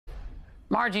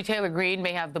Marjorie Taylor Greene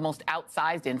may have the most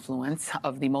outsized influence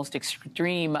of the most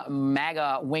extreme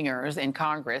MAGA wingers in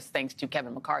Congress, thanks to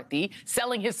Kevin McCarthy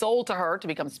selling his soul to her to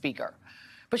become Speaker.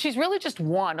 But she's really just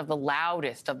one of the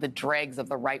loudest of the dregs of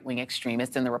the right-wing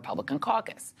extremists in the Republican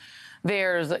caucus.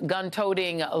 There's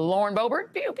gun-toting Lauren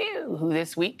Boebert, pew, pew, who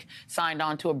this week signed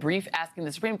on to a brief asking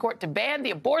the Supreme Court to ban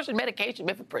the abortion medication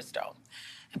mifepristone.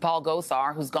 And Paul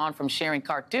Gosar, who's gone from sharing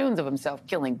cartoons of himself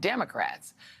killing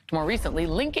Democrats to more recently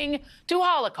linking to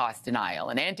Holocaust denial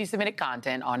and anti-Semitic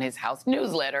content on his House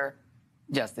newsletter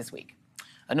just this week.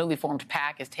 A newly formed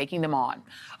PAC is taking them on,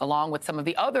 along with some of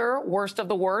the other worst of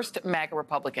the worst MAGA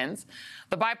Republicans.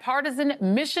 The Bipartisan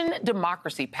Mission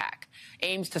Democracy PAC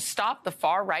aims to stop the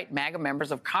far-right MAGA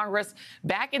members of Congress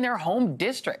back in their home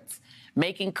districts,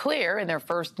 making clear in their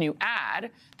first new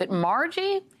ad that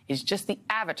Margie is just the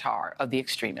avatar of the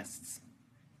extremists.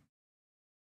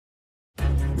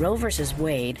 Roe versus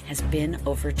Wade has been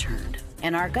overturned,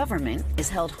 and our government is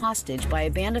held hostage by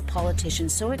a band of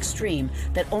politicians so extreme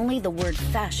that only the word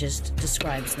fascist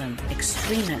describes them.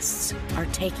 Extremists are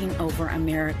taking over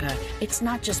America. It's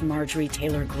not just Marjorie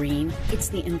Taylor Greene, it's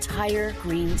the entire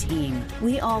Green team.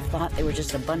 We all thought they were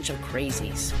just a bunch of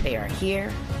crazies. They are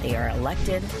here, they are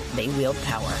elected, they wield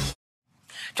power.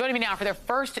 Joining me now for their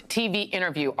first TV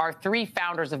interview are three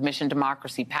founders of Mission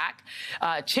Democracy PAC.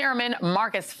 Chairman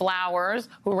Marcus Flowers,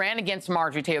 who ran against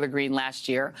Marjorie Taylor Greene last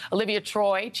year, Olivia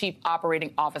Troy, Chief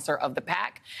Operating Officer of the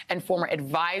PAC and former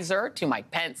advisor to Mike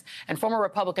Pence, and former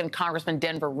Republican Congressman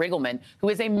Denver Riggleman, who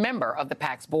is a member of the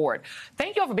PAC's board.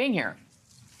 Thank you all for being here.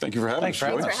 Thank you for having us. Thanks for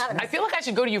having us. I feel like I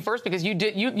should go to you first because you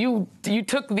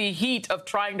took the heat of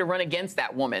trying to run against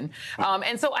that woman.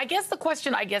 And so I guess the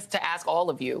question to ask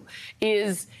all of you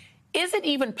is it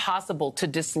even possible to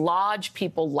dislodge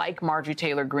people like Marjorie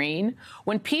Taylor Greene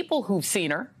when people who've seen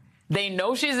her, they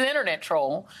know she's an internet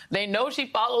troll, they know she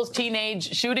follows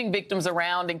teenage shooting victims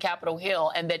around in Capitol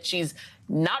Hill and that she's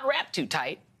not wrapped too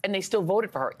tight, and they still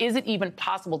voted for her? Is it even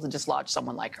possible to dislodge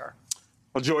someone like her?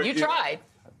 Well, Joy, you tried.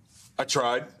 I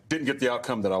tried, didn't get the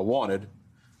outcome that I wanted,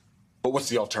 but what's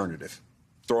the alternative?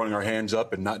 Throwing our hands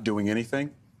up and not doing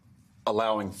anything?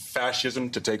 Allowing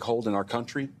fascism to take hold in our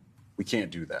country? We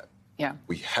can't do that. Yeah.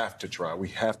 We have to try. We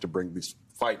have to bring this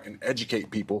fight and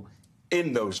educate people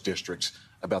in those districts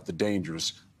about the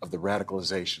dangers of the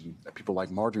radicalization that people like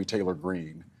Marjorie Taylor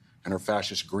Greene and her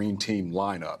fascist Green team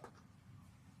lineup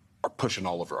are pushing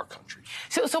all over our country.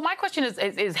 So my question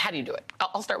is how do you do it?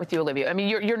 I'll start with you, Olivia. I mean,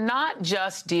 you're not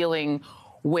just dealing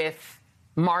with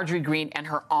Marjorie Greene and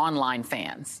her online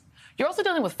fans. You're also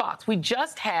dealing with Fox. We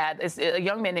just had a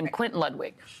young man named Clinton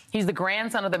Ludwig. He's the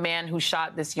grandson of the man who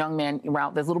shot this young man,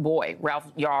 this little boy,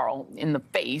 Ralph Yarl, in the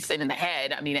face and in the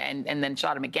head, and then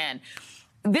shot him again.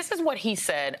 This is what he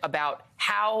said about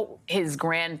how his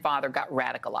grandfather got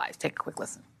radicalized. Take a quick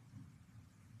listen.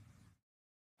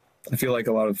 I feel like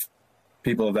a lot of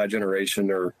people of that generation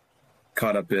are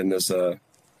caught up in this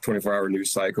 24-hour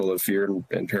news cycle of fear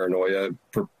and paranoia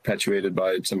perpetuated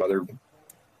by some other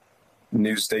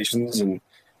news stations. And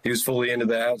he was fully into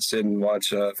that, sit and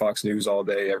watch Fox News all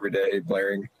day, every day,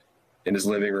 blaring in his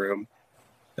living room.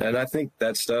 And I think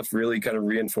that stuff really kind of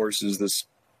reinforces this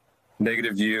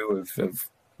negative view of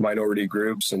minority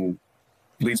groups and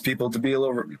leads people to be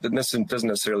it doesn't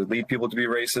necessarily lead people to be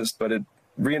racist, but it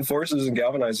reinforces and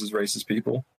galvanizes racist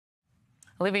people.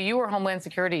 Olivia, you were Homeland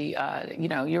Security, you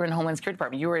were in Homeland Security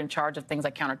Department. You were in charge of things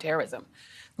like counterterrorism.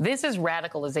 This is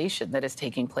radicalization that is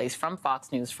taking place from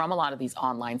Fox News, from a lot of these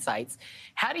online sites.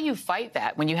 How do you fight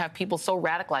that when you have people so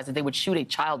radicalized that they would shoot a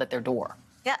child at their door?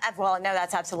 Yeah, well, no,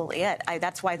 that's absolutely it.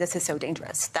 That's why this is so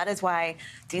dangerous. That is why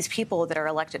these people that are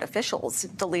elected officials,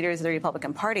 the leaders of the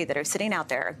Republican Party that are sitting out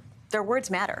there, their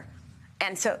words matter.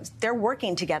 And so they're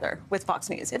working together with Fox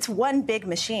News. It's one big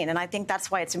machine. And I think that's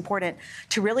why it's important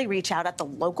to really reach out at the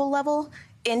local level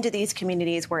into these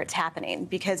communities where it's happening,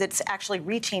 because it's actually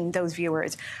reaching those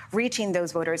viewers, reaching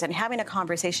those voters, and having a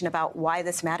conversation about why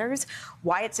this matters,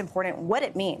 why it's important, what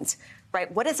it means,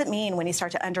 right? What does it mean when you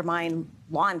start to undermine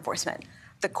law enforcement,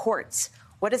 the courts?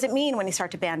 What does it mean when you start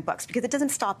to ban books? Because it doesn't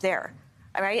stop there,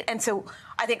 all right? And so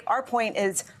I think our point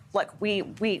is, look, we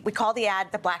call the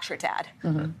ad the Black Shirts ad.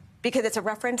 Mm-hmm. Because it's a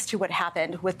reference to what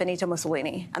happened with Benito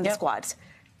Mussolini and the squads.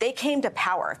 They came to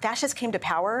power. Fascists came to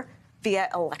power via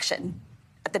election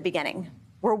at the beginning.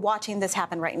 We're watching this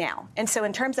happen right now. And so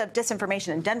in terms of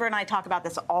disinformation, and Denver and I talk about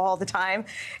this all the time,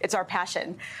 it's our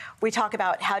passion. We talk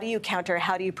about how do you counter,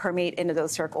 how do you permeate into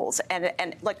those circles?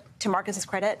 And look, to Marcus's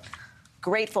credit,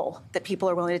 grateful that people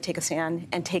are willing to take a stand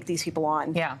and take these people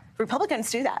on. Yeah. Republicans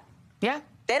do that. Yeah.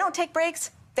 They don't take breaks.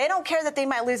 They don't care that they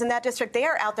might lose in that district. They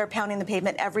are out there pounding the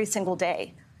pavement every single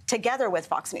day together with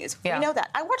Fox News. Yeah. We know that.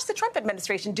 I watched the Trump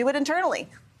administration do it internally.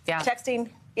 Yeah. Texting,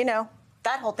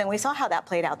 that whole thing. We saw how that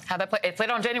played out. It played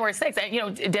on January 6th.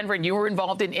 And, Denver, you were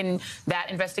involved in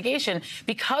that investigation.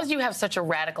 Because you have such a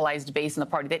radicalized base in the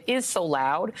party that is so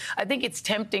loud, I think it's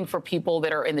tempting for people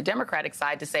that are in the Democratic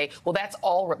side to say, well, that's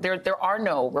all. There are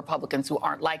no Republicans who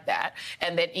aren't like that,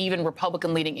 and that even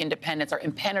Republican-leading independents are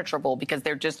impenetrable because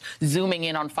they're just zooming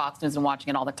in on Fox News and watching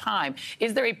it all the time.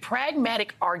 Is there a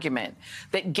pragmatic argument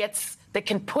that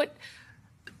can put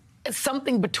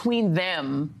something between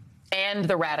them and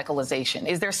the radicalization?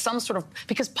 Is there some sort of,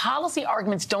 because policy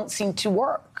arguments don't seem to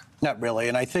work? Not really.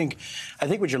 And I think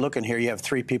what you're looking here, you have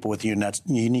three people with a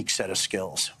unique set of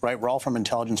skills, right? We're all from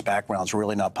intelligence backgrounds. We're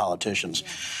really not politicians. Yeah.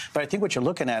 But I think what you're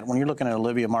looking at, when you're looking at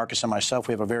Olivia, Marcus, and myself,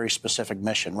 we have a very specific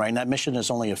mission, right? And that mission is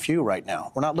only a few right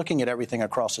now. We're not looking at everything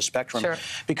across the spectrum. Sure.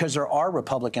 Because there are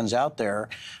Republicans out there,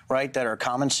 right, that are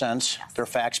common sense, they're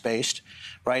facts-based,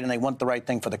 right, and they want the right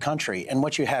thing for the country. And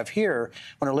what you have here,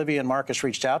 when Olivia and Marcus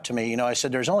reached out to me, I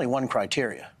said there's only one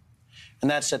criteria. And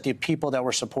that's that the people that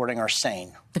we're supporting are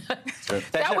sane.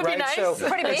 That would be nice. So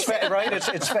pretty basic.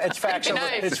 It's facts over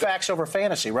it's facts over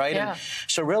fantasy, right? Yeah. And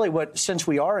so really, since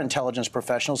we are intelligence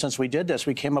professionals, since we did this,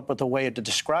 we came up with a way to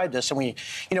describe this. And we,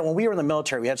 when we were in the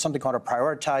military, we had something called a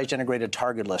prioritized integrated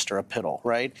target list, or a PITL,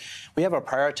 right? We have a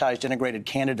prioritized integrated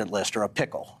candidate list, or a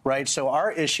PICL, right? So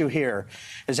our issue here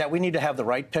is that we need to have the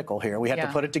right PICL here. We have to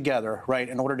put it together, right,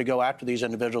 in order to go after these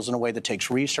individuals in a way that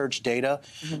takes research data,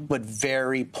 but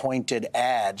very pointed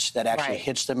ads that actually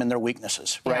hits them in their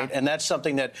weaknesses, right? And that's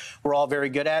something that we're all very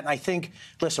good at. And I think,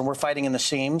 listen, we're fighting in the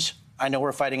seams. I know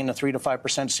we're fighting in the 3 to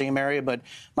 5% seam area, but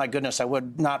my goodness, I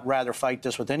would not rather fight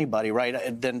this with anybody,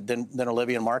 right, than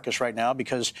Olivia and Marcus right now,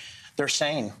 because they're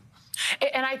sane.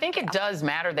 And I think it does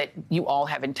matter that you all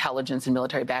have intelligence and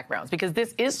military backgrounds, because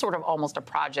this is sort of almost a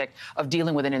project of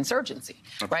dealing with an insurgency,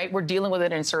 right? We're dealing with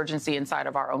an insurgency inside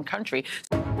of our own country.